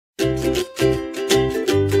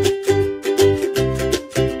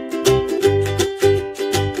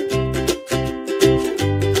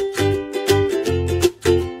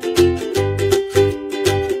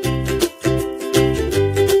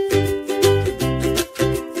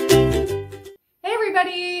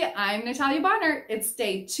I'm Natalia Bonner. It's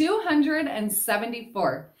day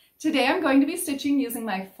 274. Today I'm going to be stitching using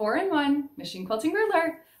my 4-in-1 machine quilting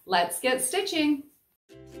ruler. Let's get stitching.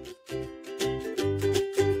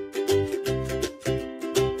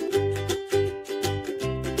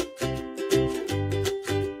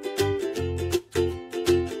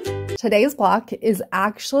 Today's block is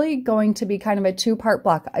actually going to be kind of a two-part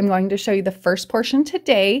block. I'm going to show you the first portion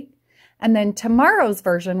today, and then tomorrow's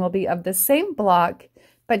version will be of the same block,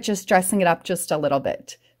 but just dressing it up just a little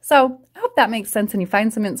bit. So I hope that makes sense and you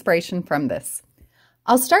find some inspiration from this.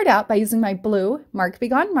 I'll start out by using my blue Mark Be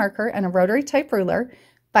Gone marker and a rotary type ruler,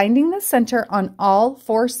 finding the center on all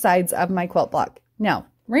 4 sides of my quilt block. Now,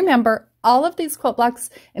 remember, all of these quilt blocks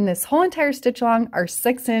in this whole entire stitch along are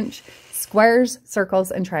 6-inch squares,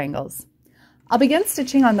 circles, and triangles. I'll begin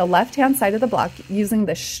stitching on the left-hand side of the block using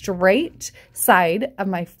the straight side of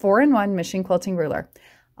my 4-in-1 machine quilting ruler.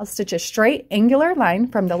 I'll stitch a straight angular line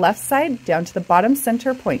from the left side down to the bottom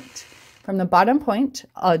center point. From the bottom point,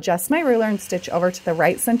 I'll adjust my ruler and stitch over to the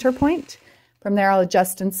right center point. From there, I'll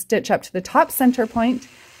adjust and stitch up to the top center point,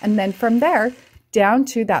 and then from there, down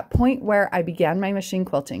to that point where I began my machine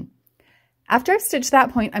quilting. After I've stitched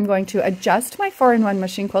that point, I'm going to adjust my 4-in-1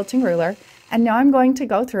 machine quilting ruler, and now I'm going to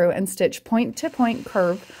go through and stitch point-to-point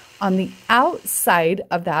curve on the outside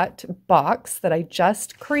of that box that I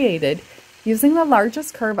just created using the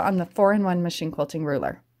largest curve on the 4-in-1 machine quilting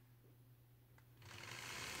ruler.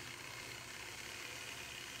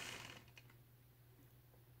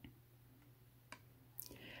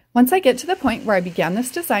 Once I get to the point where I began this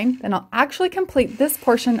design, then I'll actually complete this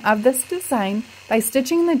portion of this design by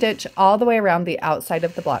stitching the ditch all the way around the outside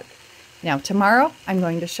of the block. Now tomorrow, I'm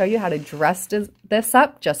going to show you how to dress this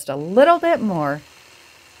up just a little bit more.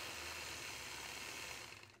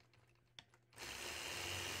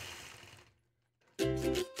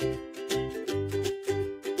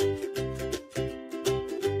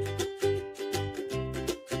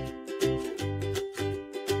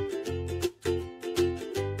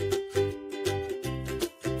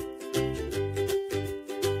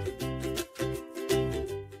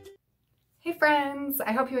 Friends,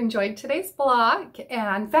 I hope you enjoyed today's block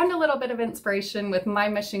and found a little bit of inspiration with my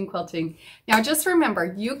machine quilting. Now just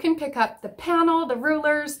remember, you can pick up the panel, the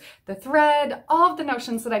rulers, the thread, all of the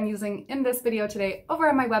notions that I'm using in this video today over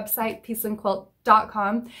on my website,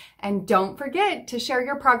 peaceandquilt.com. And don't forget to share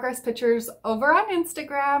your progress pictures over on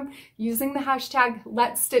Instagram using the hashtag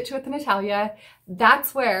Let's Stitch with Natalia.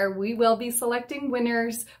 That's where we will be selecting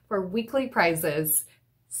winners for weekly prizes.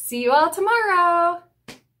 See you all tomorrow.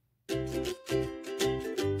 Thank you.